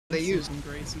they use.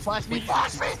 Flash me,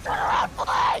 turn around,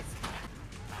 please!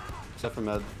 Except for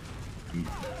med. I'm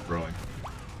throwing.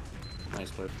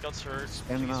 Nice play. Guts hurt.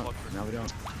 Stand them out. No, we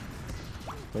don't.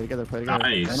 Play together, play together.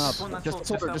 Nice. Stand up. Just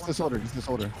the shoulder, just the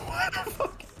shoulder. What the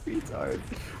fuck? Retard.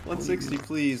 160,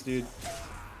 please, dude.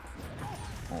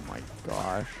 Oh my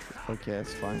gosh. Okay,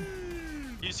 it's fine.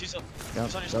 Use up. Yep,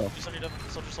 Use on yourself. Use on your dev.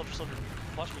 Soldier.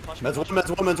 Flash me. Med's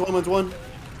one.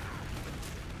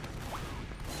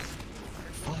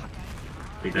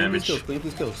 Big Clean these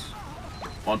damage. kills.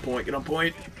 On point, get on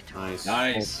point. Nice.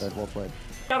 Nice. Well played.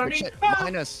 Good shit.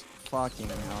 Behind us. Fucking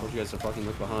hell. Told you guys to fucking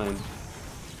look behind.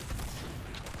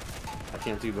 I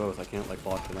can't do both. I can't like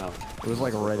block them out. It was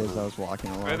like right as I was walking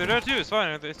along. They're there too, it's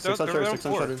fine. They're 6 on shutter, 6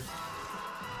 on shutter.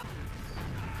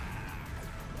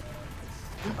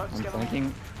 I'm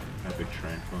thinking. Epic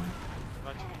train fun.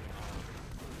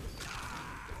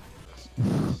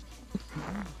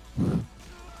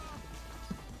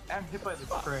 I'm hit by the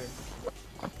spray.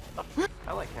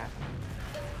 I like that.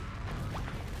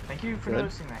 Thank you for Good.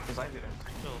 noticing that, because I didn't.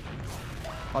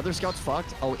 Other scouts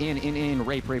fucked. Oh, in.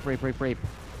 Rape.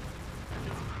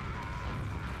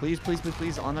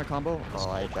 Please, on their combo. Oh,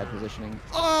 I had bad positioning.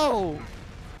 Oh!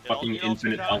 Fucking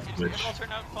infinite health glitch. It all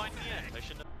turned out fine in the end. I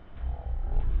shouldn't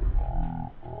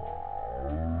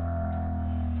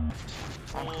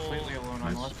I'm completely alone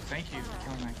on the left. Thank you for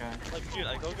killing that guy. have. Like, dude,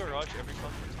 I go garage every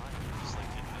fucking time. Just like,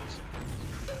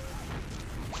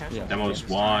 didn't Yeah. Demos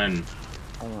one.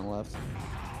 I went left.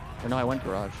 Or no, I went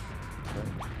garage.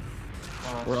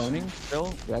 We're owning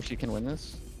still. We actually can win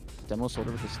this. Demo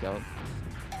soldier with the scout.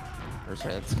 Or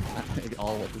sorry, that's not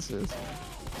all what this is.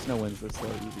 There's no wins this though,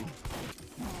 easy.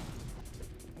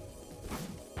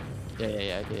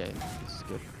 Yeah. This is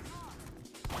good.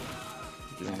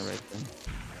 Doing the right thing.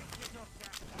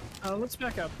 Let's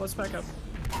back up.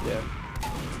 Yeah.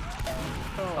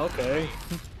 Oh. Okay.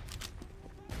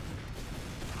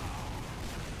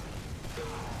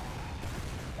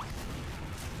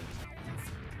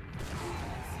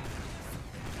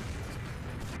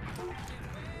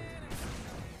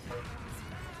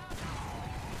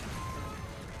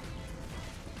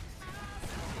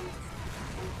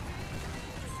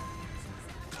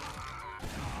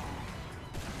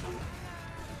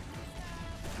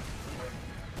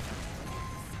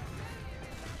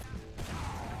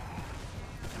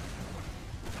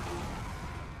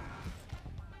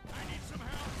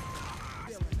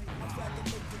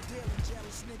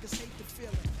 Niggas hate the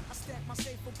feeling. I stack my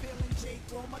safe for peeling, Jake,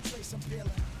 roll my trace, I'm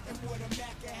peeling. And with a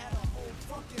Mac, I had a whole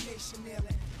fucking nation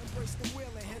kneeling. Embrace the wheel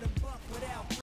and hit a bump without